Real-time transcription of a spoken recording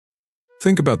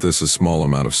Think about this: a small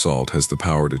amount of salt has the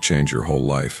power to change your whole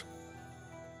life.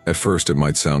 At first it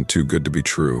might sound too good to be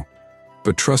true,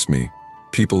 but trust me,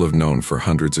 people have known for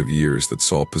hundreds of years that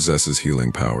salt possesses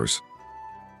healing powers.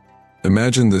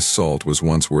 Imagine this salt was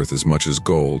once worth as much as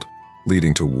gold,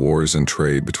 leading to wars and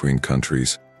trade between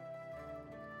countries.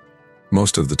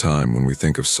 Most of the time when we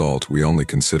think of salt, we only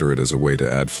consider it as a way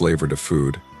to add flavor to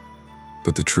food.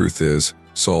 But the truth is,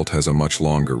 salt has a much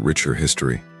longer, richer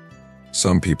history.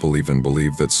 Some people even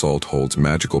believe that salt holds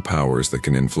magical powers that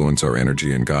can influence our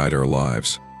energy and guide our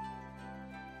lives.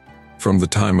 From the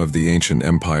time of the ancient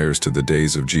empires to the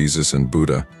days of Jesus and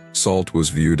Buddha, salt was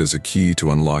viewed as a key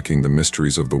to unlocking the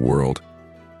mysteries of the world.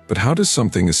 But how does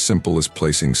something as simple as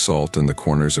placing salt in the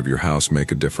corners of your house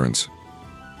make a difference?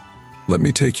 Let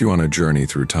me take you on a journey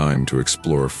through time to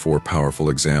explore 4 powerful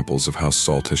examples of how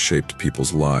salt has shaped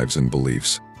people's lives and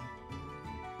beliefs.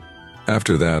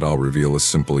 After that, I'll reveal a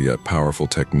simple yet powerful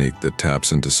technique that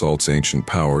taps into salt's ancient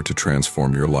power to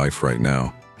transform your life right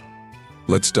now.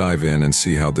 Let's dive in and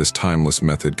see how this timeless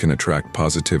method can attract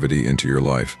positivity into your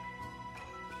life.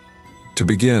 To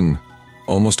begin,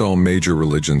 almost all major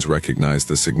religions recognize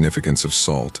the significance of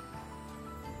salt.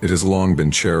 It has long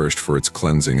been cherished for its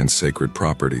cleansing and sacred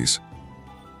properties.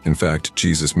 In fact,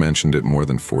 Jesus mentioned it more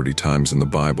than 40 times in the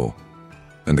Bible,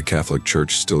 and the Catholic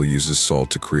Church still uses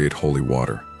salt to create holy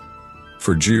water.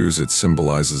 For Jews, it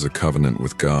symbolizes a covenant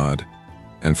with God,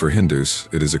 and for Hindus,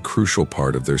 it is a crucial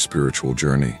part of their spiritual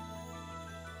journey.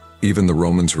 Even the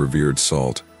Romans revered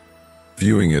salt,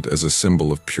 viewing it as a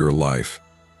symbol of pure life.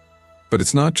 But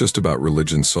it's not just about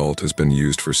religion. Salt has been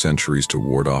used for centuries to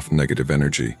ward off negative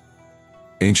energy.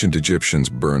 Ancient Egyptians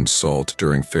burned salt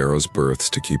during pharaohs'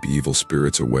 births to keep evil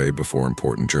spirits away before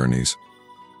important journeys.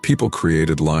 People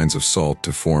created lines of salt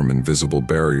to form invisible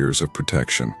barriers of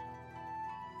protection.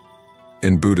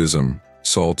 In Buddhism,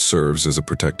 salt serves as a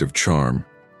protective charm,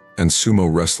 and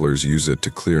sumo wrestlers use it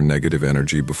to clear negative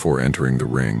energy before entering the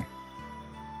ring.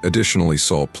 Additionally,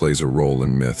 salt plays a role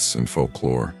in myths and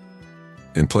folklore.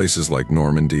 In places like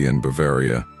Normandy and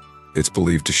Bavaria, it's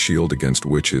believed to shield against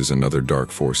witches and other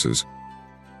dark forces.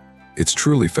 It's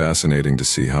truly fascinating to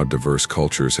see how diverse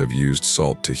cultures have used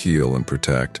salt to heal and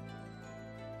protect.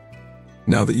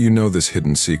 Now that you know this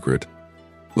hidden secret,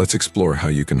 let's explore how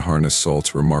you can harness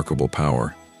salt's remarkable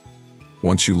power.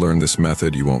 Once you learn this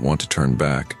method, you won't want to turn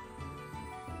back.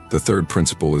 The third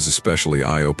principle is especially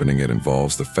eye-opening. It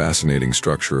involves the fascinating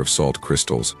structure of salt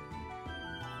crystals.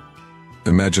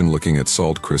 Imagine looking at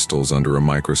salt crystals under a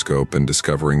microscope and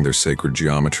discovering their sacred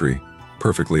geometry,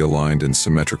 perfectly aligned in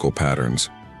symmetrical patterns.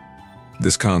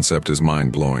 This concept is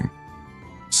mind-blowing.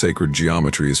 Sacred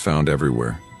geometry is found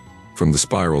everywhere, from the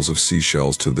spirals of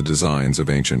seashells to the designs of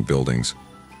ancient buildings.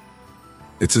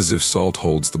 It's as if salt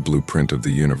holds the blueprint of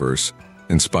the universe,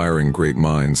 inspiring great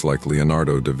minds like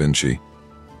Leonardo da Vinci.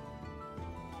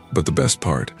 But the best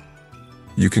part,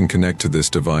 you can connect to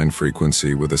this divine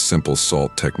frequency with a simple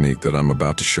salt technique that I'm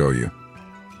about to show you.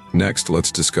 Next,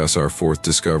 let's discuss our 4th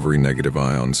discovery: negative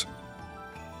ions.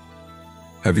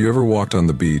 Have you ever walked on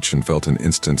the beach and felt an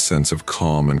instant sense of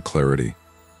calm and clarity?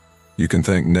 You can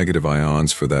thank negative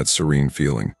ions for that serene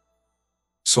feeling.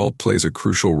 Salt plays a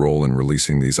crucial role in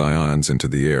releasing these ions into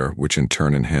the air, which in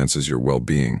turn enhances your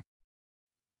well-being.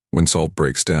 When salt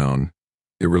breaks down,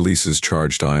 it releases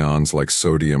charged ions like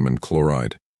sodium and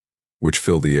chloride, which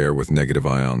fill the air with negative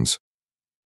ions.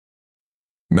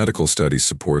 Medical studies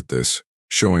support this,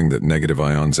 showing that negative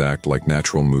ions act like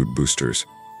natural mood boosters.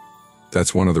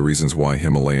 That's one of the reasons why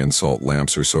Himalayan salt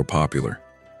lamps are so popular.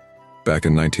 Back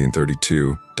in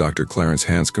 1932, Dr. Clarence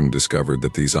Hanscom discovered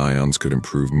that these ions could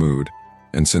improve mood,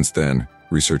 and since then,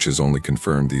 research has only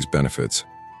confirmed these benefits.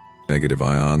 Negative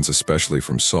ions, especially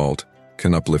from salt,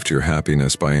 can uplift your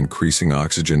happiness by increasing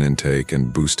oxygen intake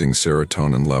and boosting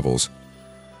serotonin levels.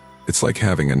 It's like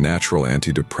having a natural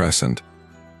antidepressant.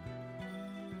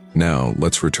 Now,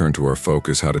 let's return to our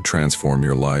focus: how to transform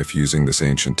your life using this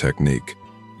ancient technique.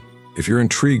 If you're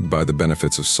intrigued by the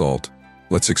benefits of salt,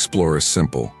 let's explore a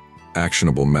simple,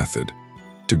 actionable method.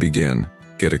 To begin,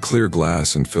 get a clear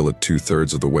glass and fill it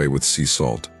 2/3 of the way with sea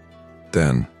salt.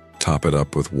 Then, top it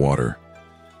up with water.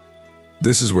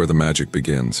 This is where the magic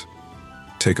begins.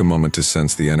 Take a moment to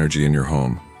sense the energy in your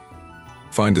home.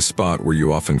 Find a spot where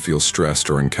you often feel stressed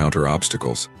or encounter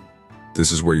obstacles.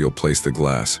 This is where you'll place the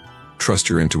glass. Trust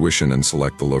your intuition and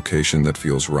select the location that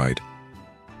feels right.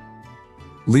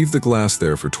 Leave the glass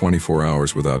there for 24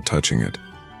 hours without touching it.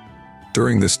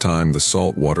 During this time, the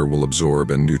salt water will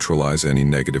absorb and neutralize any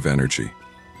negative energy.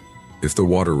 If the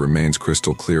water remains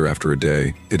crystal clear after a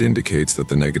day, it indicates that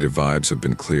the negative vibes have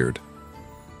been cleared.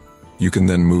 You can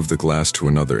then move the glass to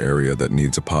another area that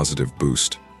needs a positive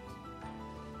boost.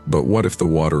 But what if the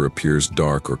water appears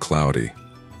dark or cloudy?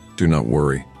 Do not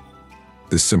worry.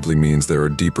 This simply means there are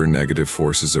deeper negative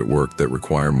forces at work that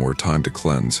require more time to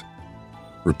cleanse.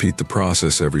 Repeat the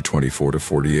process every 24 to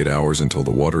 48 hours until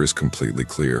the water is completely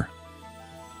clear.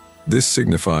 This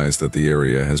signifies that the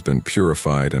area has been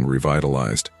purified and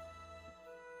revitalized.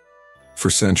 For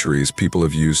centuries, people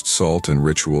have used salt in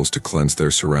rituals to cleanse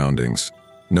their surroundings,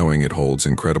 knowing it holds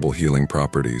incredible healing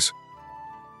properties.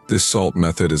 This salt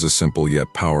method is a simple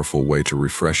yet powerful way to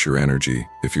refresh your energy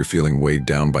if you're feeling weighed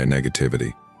down by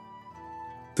negativity.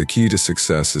 The key to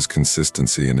success is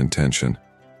consistency and intention.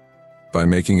 By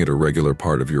making it a regular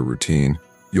part of your routine,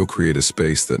 you'll create a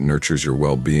space that nurtures your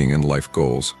well-being and life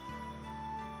goals.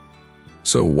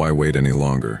 So why wait any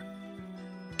longer?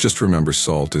 Just remember,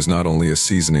 salt is not only a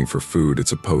seasoning for food,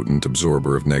 it's a potent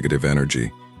absorber of negative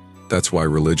energy. That's why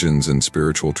religions and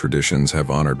spiritual traditions have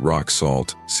honored rock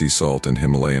salt, sea salt, and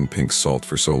Himalayan pink salt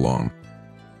for so long.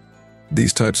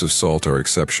 These types of salt are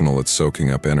exceptional at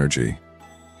soaking up energy.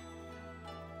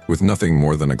 With nothing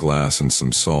more than a glass and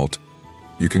some salt,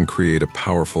 you can create a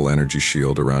powerful energy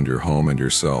shield around your home and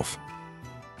yourself.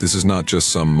 This is not just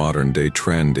some modern-day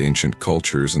trend. Ancient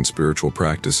cultures and spiritual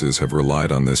practices have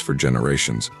relied on this for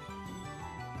generations.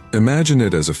 Imagine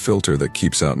it as a filter that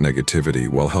keeps out negativity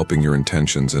while helping your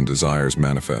intentions and desires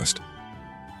manifest.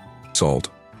 Salt,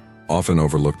 often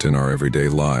overlooked in our everyday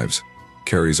lives,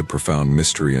 carries a profound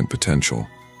mystery and potential.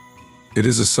 It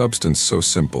is a substance so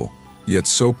simple, yet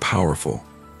so powerful,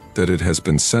 that it has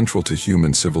been central to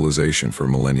human civilization for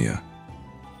millennia.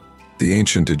 The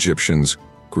ancient Egyptians,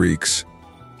 Greeks,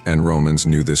 and Romans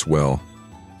knew this well.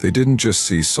 They didn't just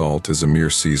see salt as a mere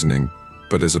seasoning,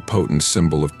 but as a potent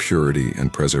symbol of purity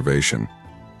and preservation.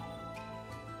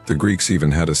 The Greeks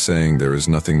even had a saying, "There is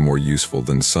nothing more useful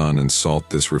than sun and salt."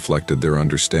 This reflected their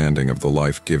understanding of the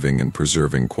life-giving and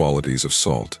preserving qualities of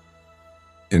salt.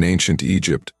 In ancient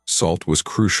Egypt, salt was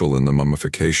crucial in the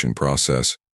mummification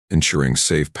process, ensuring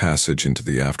safe passage into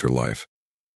the afterlife.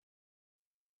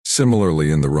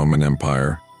 Similarly, in the Roman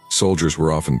Empire, soldiers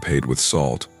were often paid with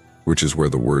salt, which is where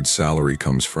the word salary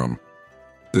comes from.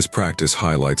 This practice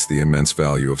highlights the immense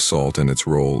value of salt and its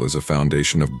role as a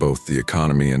foundation of both the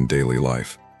economy and daily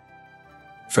life.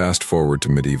 Fast forward to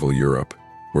medieval Europe,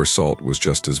 where salt was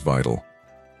just as vital.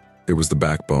 It was the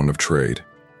backbone of trade,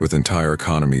 with entire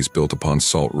economies built upon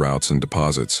salt routes and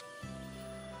deposits.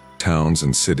 Towns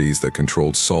and cities that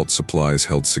controlled salt supplies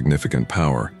held significant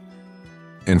power.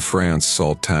 In France,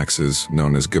 salt taxes,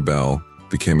 known as gabelle,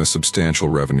 became a substantial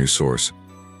revenue source.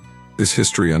 This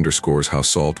history underscores how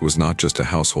salt was not just a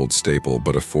household staple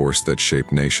but a force that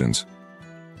shaped nations.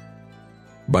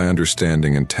 By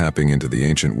understanding and tapping into the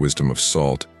ancient wisdom of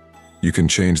salt, you can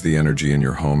change the energy in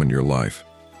your home and your life.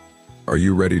 Are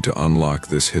you ready to unlock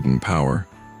this hidden power?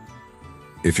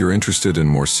 If you're interested in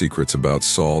more secrets about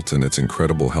salt and its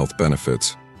incredible health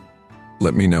benefits,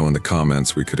 let me know in the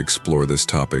comments. We could explore this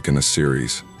topic in a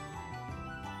series.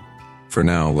 For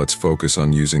now, let's focus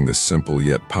on using this simple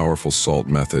yet powerful salt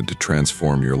method to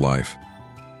transform your life.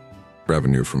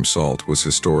 Revenue from salt was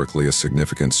historically a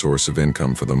significant source of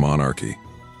income for the monarchy.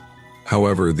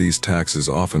 However, these taxes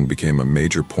often became a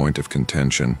major point of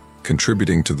contention,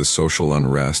 contributing to the social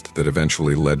unrest that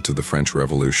eventually led to the French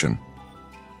Revolution.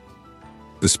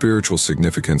 The spiritual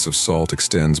significance of salt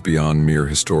extends beyond mere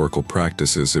historical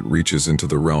practices. It reaches into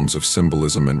the realms of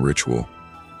symbolism and ritual.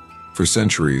 For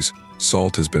centuries,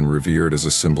 salt has been revered as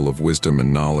a symbol of wisdom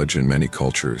and knowledge in many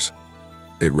cultures.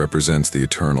 It represents the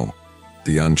eternal,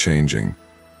 the unchanging,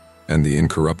 and the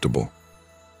incorruptible.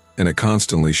 In a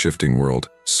constantly shifting world,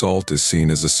 salt is seen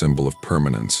as a symbol of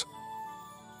permanence.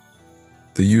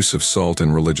 The use of salt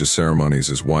in religious ceremonies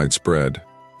is widespread,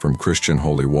 from Christian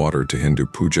holy water to Hindu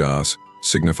pujas,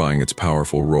 signifying its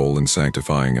powerful role in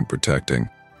sanctifying and protecting.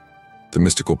 The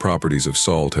mystical properties of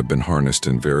salt have been harnessed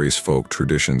in various folk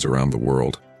traditions around the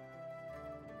world.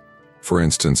 For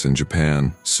instance, in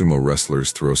Japan, sumo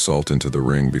wrestlers throw salt into the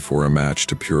ring before a match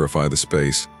to purify the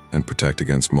space and protect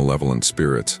against malevolent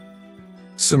spirits.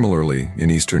 Similarly,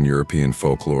 in Eastern European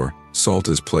folklore, salt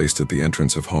is placed at the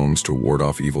entrance of homes to ward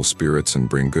off evil spirits and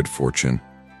bring good fortune.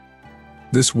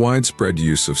 This widespread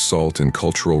use of salt in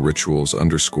cultural rituals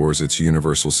underscores its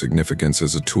universal significance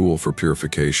as a tool for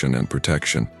purification and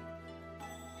protection.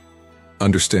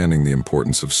 Understanding the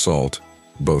importance of salt,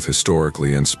 both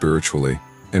historically and spiritually,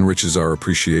 enriches our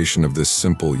appreciation of this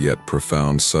simple yet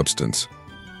profound substance.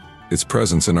 Its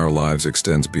presence in our lives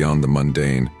extends beyond the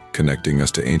mundane, connecting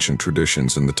us to ancient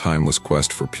traditions and the timeless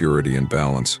quest for purity and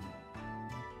balance.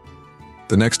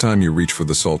 The next time you reach for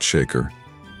the salt shaker,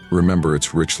 remember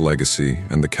its rich legacy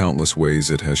and the countless ways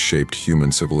it has shaped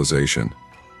human civilization.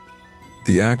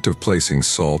 The act of placing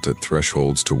salt at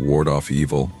thresholds to ward off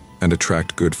evil and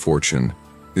attract good fortune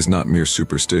is not mere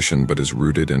superstition but is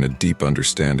rooted in a deep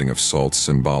understanding of salt's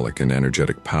symbolic and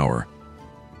energetic power.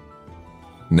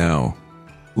 Now,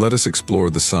 let us explore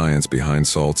the science behind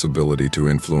salt's ability to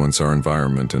influence our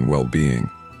environment and well-being.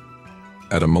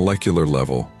 At a molecular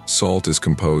level, salt is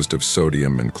composed of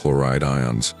sodium and chloride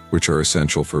ions, which are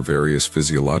essential for various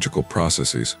physiological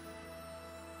processes.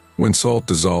 When salt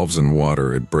dissolves in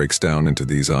water, it breaks down into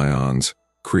these ions,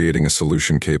 creating a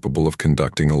solution capable of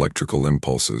conducting electrical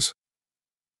impulses.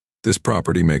 This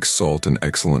property makes salt an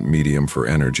excellent medium for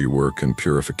energy work and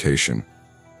purification.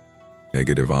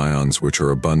 Negative ions, which are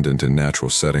abundant in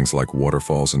natural settings like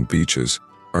waterfalls and beaches,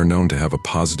 are known to have a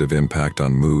positive impact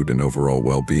on mood and overall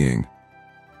well-being.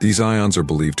 These ions are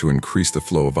believed to increase the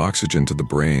flow of oxygen to the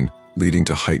brain, leading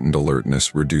to heightened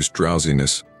alertness, reduced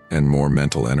drowsiness, and more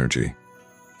mental energy.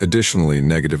 Additionally,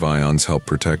 negative ions help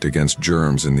protect against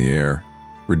germs in the air,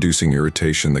 reducing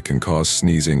irritation that can cause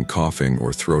sneezing, coughing,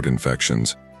 or throat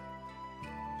infections.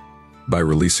 By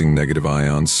releasing negative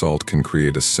ions, salt can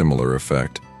create a similar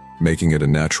effect, making it a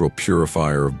natural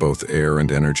purifier of both air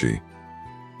and energy.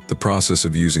 The process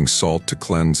of using salt to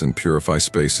cleanse and purify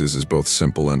spaces is both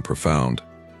simple and profound.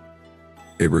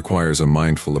 It requires a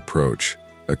mindful approach,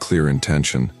 a clear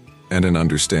intention, and an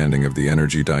understanding of the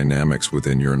energy dynamics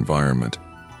within your environment.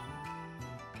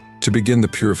 To begin the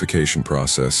purification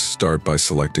process, start by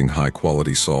selecting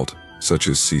high-quality salt, such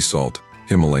as sea salt,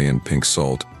 Himalayan pink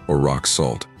salt, or rock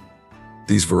salt.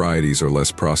 These varieties are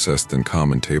less processed than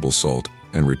common table salt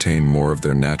and retain more of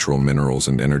their natural minerals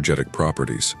and energetic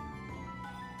properties.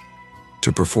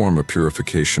 To perform a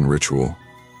purification ritual,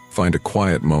 find a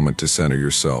quiet moment to center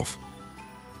yourself.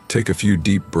 Take a few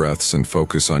deep breaths and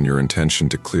focus on your intention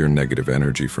to clear negative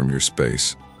energy from your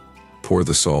space. Pour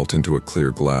the salt into a clear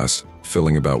glass,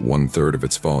 filling about 1/3 of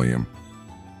its volume.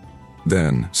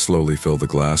 Then, slowly fill the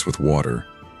glass with water,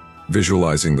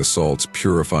 visualizing the salt's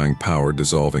purifying power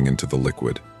dissolving into the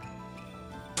liquid.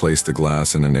 Place the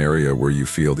glass in an area where you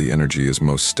feel the energy is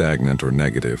most stagnant or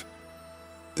negative.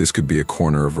 This could be a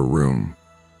corner of a room,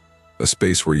 a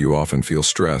space where you often feel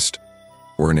stressed,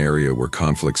 or an area where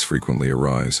conflicts frequently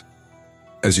arise.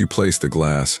 As you place the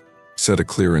glass, set a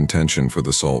clear intention for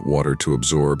the salt water to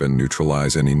absorb and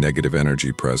neutralize any negative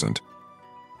energy present.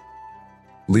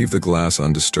 Leave the glass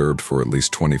undisturbed for at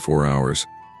least 24 hours,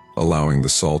 allowing the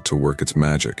salt to work its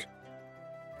magic.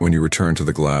 When you return to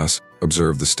the glass,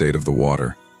 observe the state of the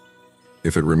water.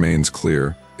 If it remains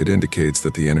clear, it indicates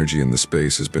that the energy in the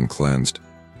space has been cleansed.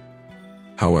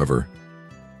 However,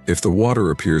 if the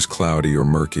water appears cloudy or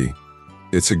murky,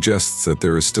 it suggests that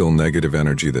there is still negative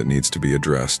energy that needs to be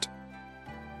addressed.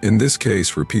 In this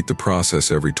case, repeat the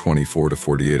process every 24 to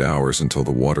 48 hours until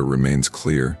the water remains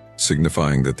clear,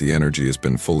 signifying that the energy has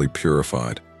been fully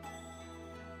purified.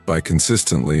 By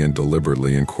consistently and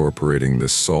deliberately incorporating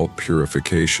this salt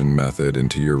purification method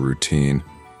into your routine,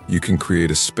 you can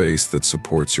create a space that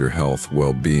supports your health,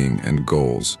 well-being, and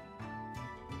goals.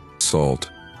 Salt,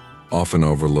 often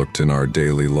overlooked in our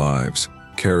daily lives,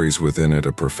 carries within it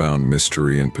a profound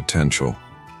mystery and potential.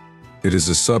 It is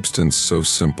a substance so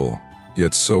simple,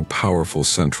 yet so powerful,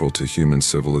 central to human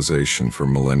civilization for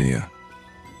millennia.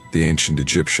 The ancient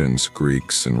Egyptians,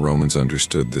 Greeks, and Romans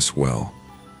understood this well.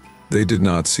 They did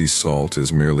not see salt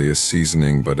as merely a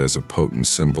seasoning but as a potent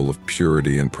symbol of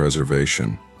purity and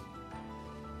preservation.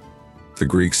 The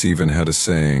Greeks even had a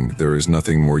saying, "There is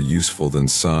nothing more useful than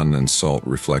sun and salt,"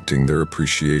 reflecting their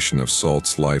appreciation of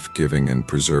salt's life-giving and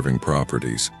preserving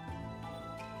properties.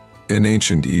 In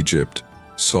ancient Egypt,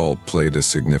 salt played a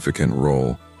significant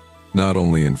role, not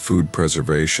only in food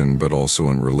preservation but also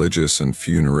in religious and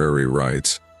funerary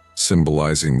rites,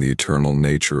 symbolizing the eternal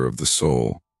nature of the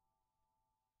soul.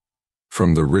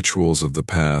 From the rituals of the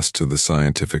past to the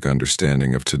scientific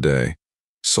understanding of today,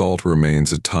 salt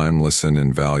remains a timeless and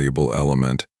invaluable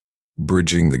element,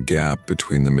 bridging the gap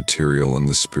between the material and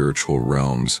the spiritual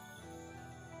realms.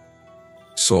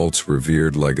 Salt's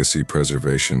revered legacy,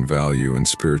 preservation value, and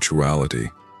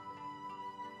spirituality.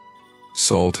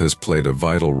 Salt has played a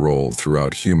vital role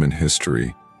throughout human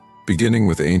history, beginning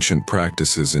with ancient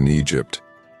practices in Egypt.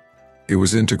 It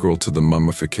was integral to the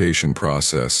mummification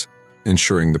process,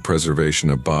 ensuring the preservation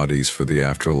of bodies for the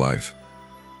afterlife.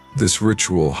 This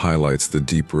ritual highlights the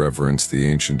deep reverence the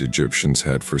ancient Egyptians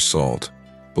had for salt,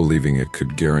 believing it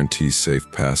could guarantee safe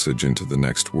passage into the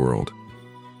next world.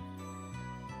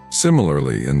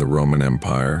 Similarly, in the Roman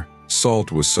Empire,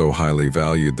 salt was so highly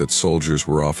valued that soldiers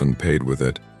were often paid with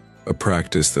it, a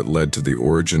practice that led to the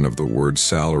origin of the word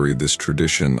salary. This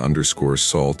tradition underscores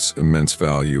salt's immense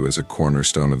value as a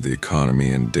cornerstone of the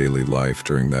economy and daily life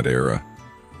during that era.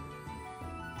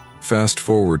 Fast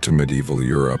forward to medieval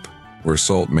Europe, where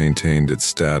salt maintained its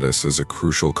status as a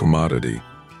crucial commodity.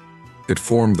 It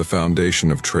formed the foundation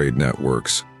of trade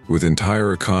networks, with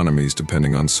entire economies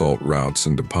depending on salt routes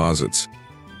and deposits.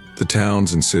 The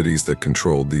towns and cities that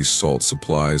controlled these salt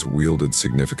supplies wielded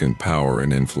significant power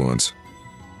and influence.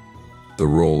 The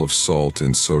role of salt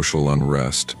in social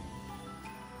unrest.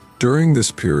 During this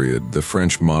period, the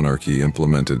French monarchy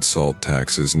implemented salt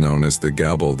taxes known as the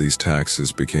gabelle. These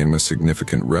taxes became a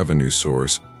significant revenue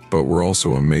source, but were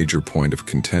also a major point of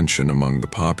contention among the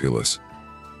populace.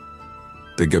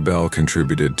 The gabelle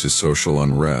contributed to social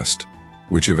unrest,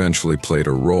 which eventually played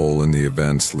a role in the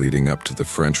events leading up to the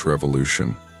French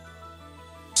Revolution.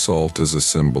 Salt is a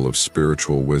symbol of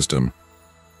spiritual wisdom.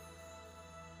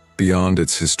 Beyond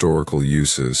its historical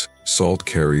uses, salt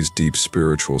carries deep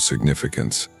spiritual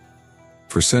significance.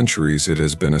 For centuries, it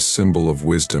has been a symbol of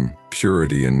wisdom,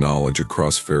 purity, and knowledge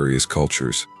across various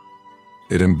cultures.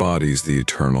 It embodies the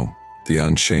eternal, the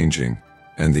unchanging,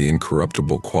 and the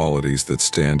incorruptible qualities that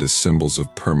stand as symbols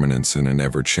of permanence in an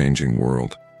ever-changing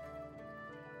world.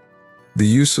 The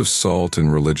use of salt in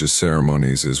religious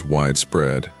ceremonies is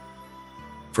widespread.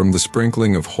 From the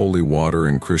sprinkling of holy water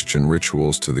in Christian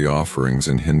rituals to the offerings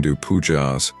in Hindu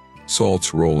pujas,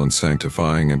 salt's role in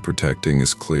sanctifying and protecting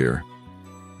is clear.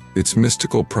 Its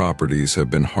mystical properties have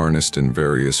been harnessed in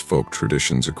various folk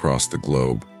traditions across the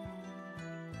globe.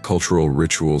 Cultural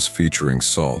rituals featuring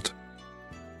salt.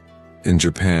 In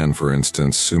Japan, for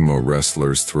instance, sumo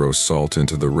wrestlers throw salt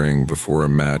into the ring before a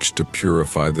match to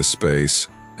purify the space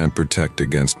and protect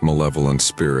against malevolent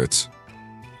spirits.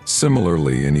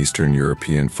 Similarly, in Eastern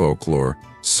European folklore,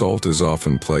 salt is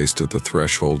often placed at the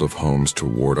threshold of homes to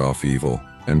ward off evil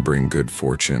and bring good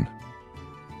fortune.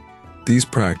 These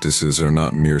practices are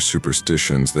not mere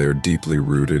superstitions, they are deeply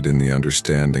rooted in the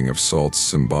understanding of salt's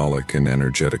symbolic and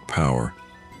energetic power.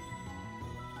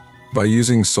 By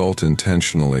using salt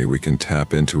intentionally, we can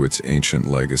tap into its ancient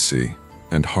legacy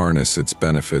and harness its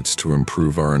benefits to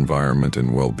improve our environment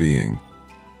and well-being.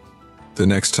 The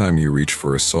next time you reach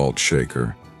for a salt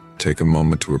shaker, take a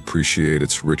moment to appreciate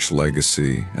its rich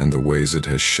legacy and the ways it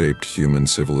has shaped human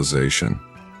civilization.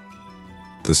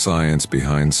 The science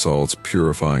behind salt's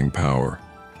purifying power.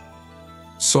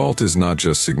 Salt is not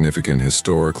just significant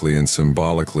historically and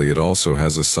symbolically, it also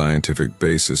has a scientific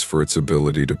basis for its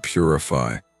ability to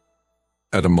purify.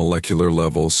 At a molecular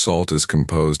level, salt is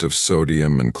composed of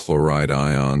sodium and chloride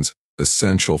ions,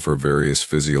 essential for various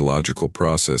physiological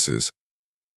processes.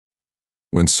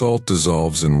 When salt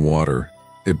dissolves in water,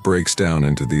 it breaks down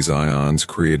into these ions,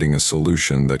 creating a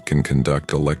solution that can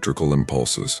conduct electrical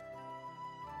impulses.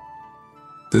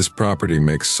 This property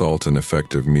makes salt an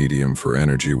effective medium for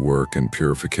energy work and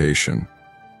purification.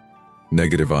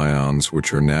 Negative ions,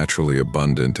 which are naturally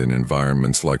abundant in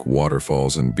environments like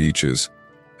waterfalls and beaches,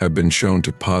 have been shown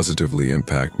to positively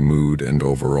impact mood and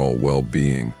overall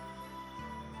well-being.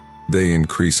 They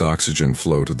increase oxygen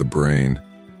flow to the brain,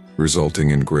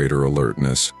 resulting in greater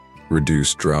alertness,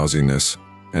 reduced drowsiness,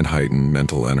 and heightened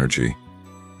mental energy.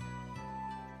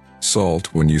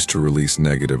 Salt, when used to release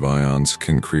negative ions,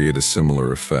 can create a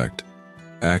similar effect,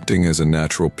 acting as a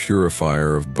natural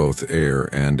purifier of both air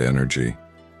and energy.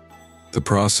 The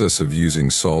process of using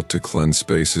salt to cleanse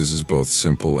spaces is both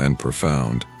simple and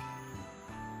profound.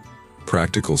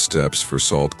 Practical steps for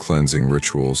salt cleansing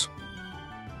rituals.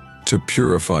 To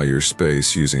purify your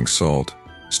space using salt,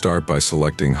 start by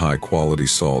selecting high-quality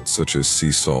salt such as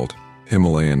sea salt,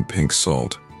 Himalayan pink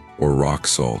salt, or rock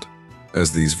salt,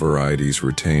 as these varieties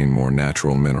retain more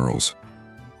natural minerals.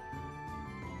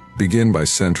 Begin by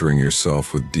centering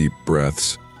yourself with deep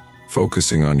breaths,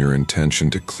 focusing on your intention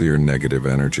to clear negative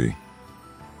energy.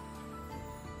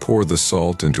 Pour the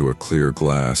salt into a clear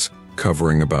glass,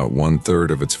 covering about 1/3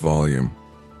 of its volume.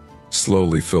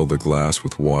 Slowly fill the glass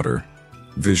with water,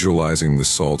 visualizing the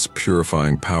salt's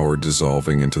purifying power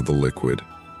dissolving into the liquid.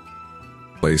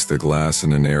 Place the glass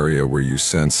in an area where you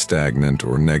sense stagnant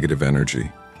or negative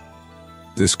energy.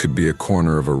 This could be a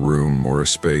corner of a room or a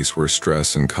space where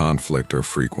stress and conflict are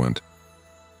frequent.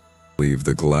 Leave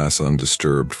the glass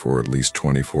undisturbed for at least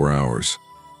 24 hours.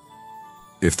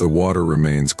 If the water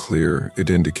remains clear, it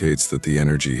indicates that the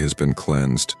energy has been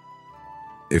cleansed.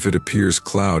 If it appears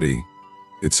cloudy,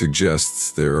 it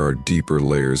suggests there are deeper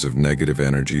layers of negative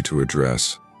energy to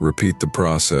address. Repeat the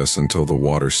process until the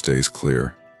water stays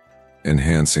clear.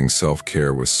 Enhancing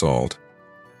self-care with salt.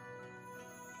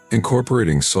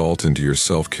 Incorporating salt into your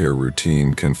self-care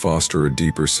routine can foster a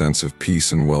deeper sense of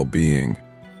peace and well-being.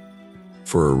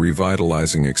 For a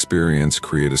revitalizing experience,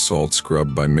 create a salt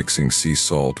scrub by mixing sea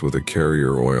salt with a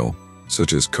carrier oil,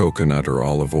 such as coconut or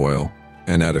olive oil,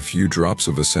 and add a few drops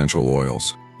of essential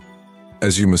oils.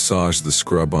 As you massage the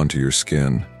scrub onto your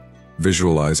skin,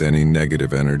 visualize any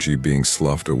negative energy being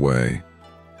sloughed away,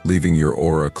 leaving your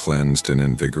aura cleansed and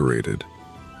invigorated.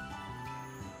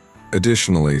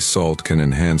 Additionally, salt can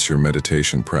enhance your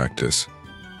meditation practice.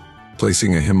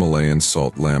 Placing a Himalayan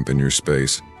salt lamp in your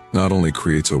space not only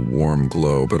creates a warm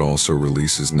glow but also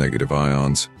releases negative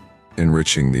ions,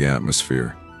 enriching the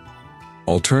atmosphere.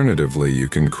 Alternatively, you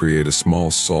can create a small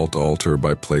salt altar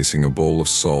by placing a bowl of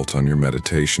salt on your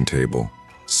meditation table,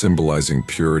 symbolizing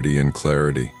purity and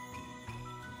clarity.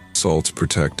 Salt's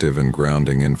protective and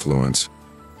grounding influence.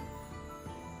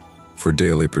 For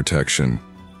daily protection,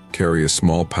 carry a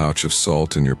small pouch of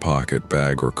salt in your pocket,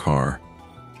 bag, or car.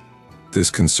 This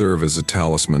can serve as a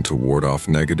talisman to ward off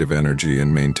negative energy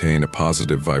and maintain a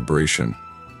positive vibration.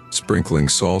 Sprinkling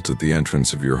salt at the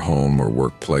entrance of your home or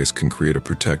workplace can create a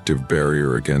protective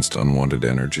barrier against unwanted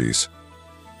energies.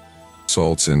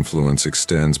 Salt's influence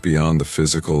extends beyond the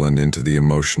physical and into the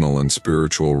emotional and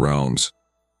spiritual realms.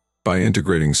 By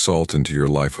integrating salt into your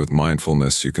life with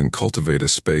mindfulness, you can cultivate a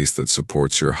space that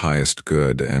supports your highest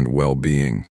good and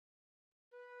well-being.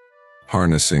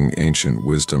 Harnessing ancient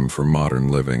wisdom for modern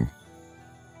living.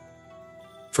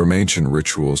 From ancient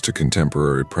rituals to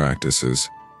contemporary practices,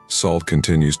 salt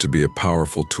continues to be a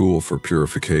powerful tool for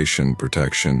purification,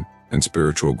 protection, and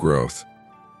spiritual growth.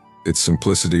 Its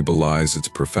simplicity belies its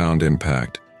profound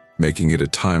impact, making it a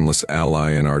timeless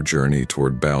ally in our journey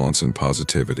toward balance and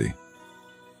positivity.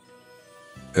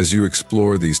 As you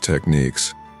explore these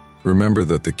techniques, remember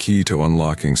that the key to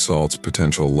unlocking salt's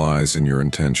potential lies in your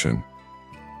intention.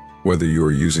 Whether you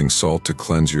are using salt to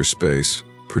cleanse your space,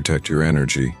 protect your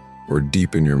energy, or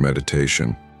deepen your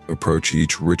meditation, approach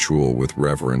each ritual with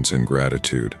reverence and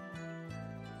gratitude.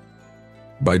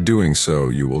 By doing so,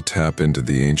 you will tap into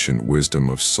the ancient wisdom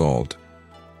of salt,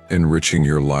 enriching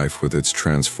your life with its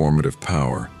transformative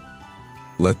power.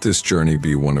 Let this journey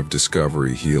be one of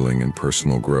discovery, healing, and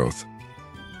personal growth.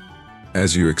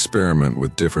 As you experiment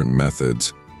with different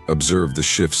methods, observe the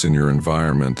shifts in your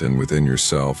environment and within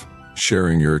yourself,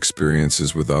 sharing your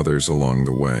experiences with others along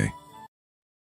the way.